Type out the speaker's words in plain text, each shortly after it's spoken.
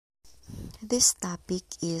This topic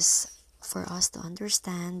is for us to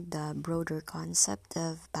understand the broader concept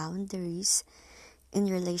of boundaries in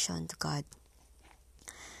relation to God.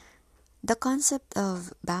 The concept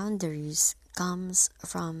of boundaries comes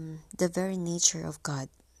from the very nature of God.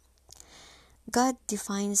 God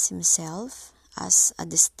defines himself as a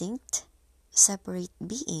distinct, separate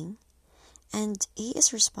being, and he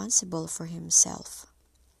is responsible for himself.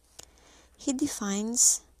 He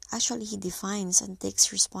defines and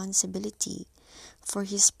takes responsibility for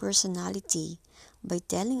his personality by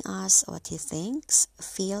telling us what he thinks,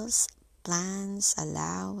 feels, plans,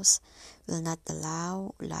 allows, will not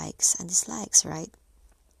allow, likes and dislikes, right?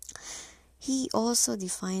 He also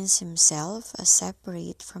defines himself as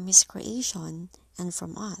separate from his creation and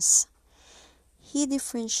from us. He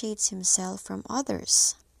differentiates himself from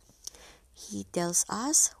others. He tells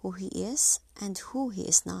us who he is and who he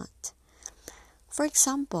is not. For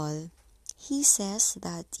example, he says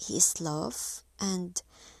that he is love and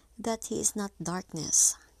that he is not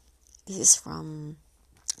darkness. This is from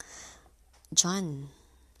John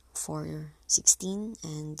 4:16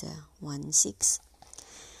 and 1:6.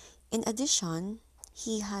 In addition,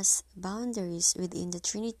 he has boundaries within the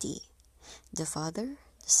Trinity. The Father,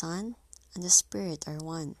 the Son, and the Spirit are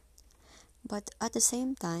one. But at the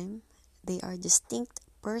same time, they are distinct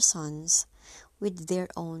persons with their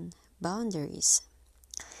own boundaries.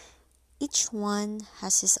 Each one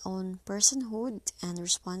has his own personhood and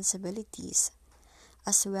responsibilities,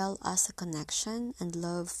 as well as a connection and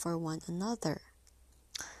love for one another.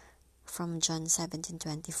 From John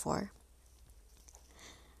 17:24.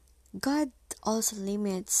 God also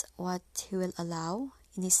limits what he will allow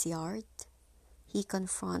in his yard. He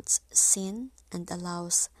confronts sin and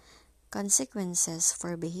allows consequences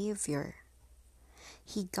for behavior.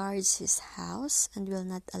 He guards his house and will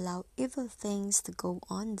not allow evil things to go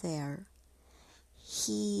on there.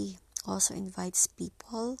 He also invites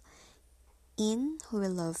people in who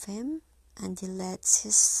will love him, and he lets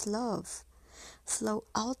his love flow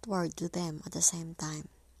outward to them at the same time.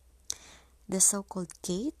 The so-called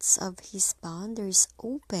gates of his boundaries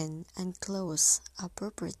open and close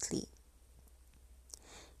appropriately.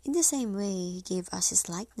 In the same way, he gave us his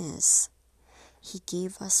likeness. He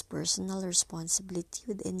gave us personal responsibility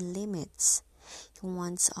within limits. He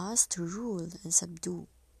wants us to rule and subdue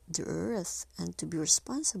the earth and to be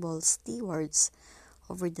responsible stewards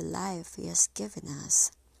over the life he has given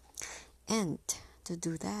us. And to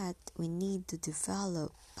do that, we need to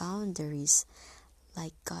develop boundaries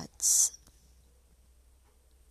like God's.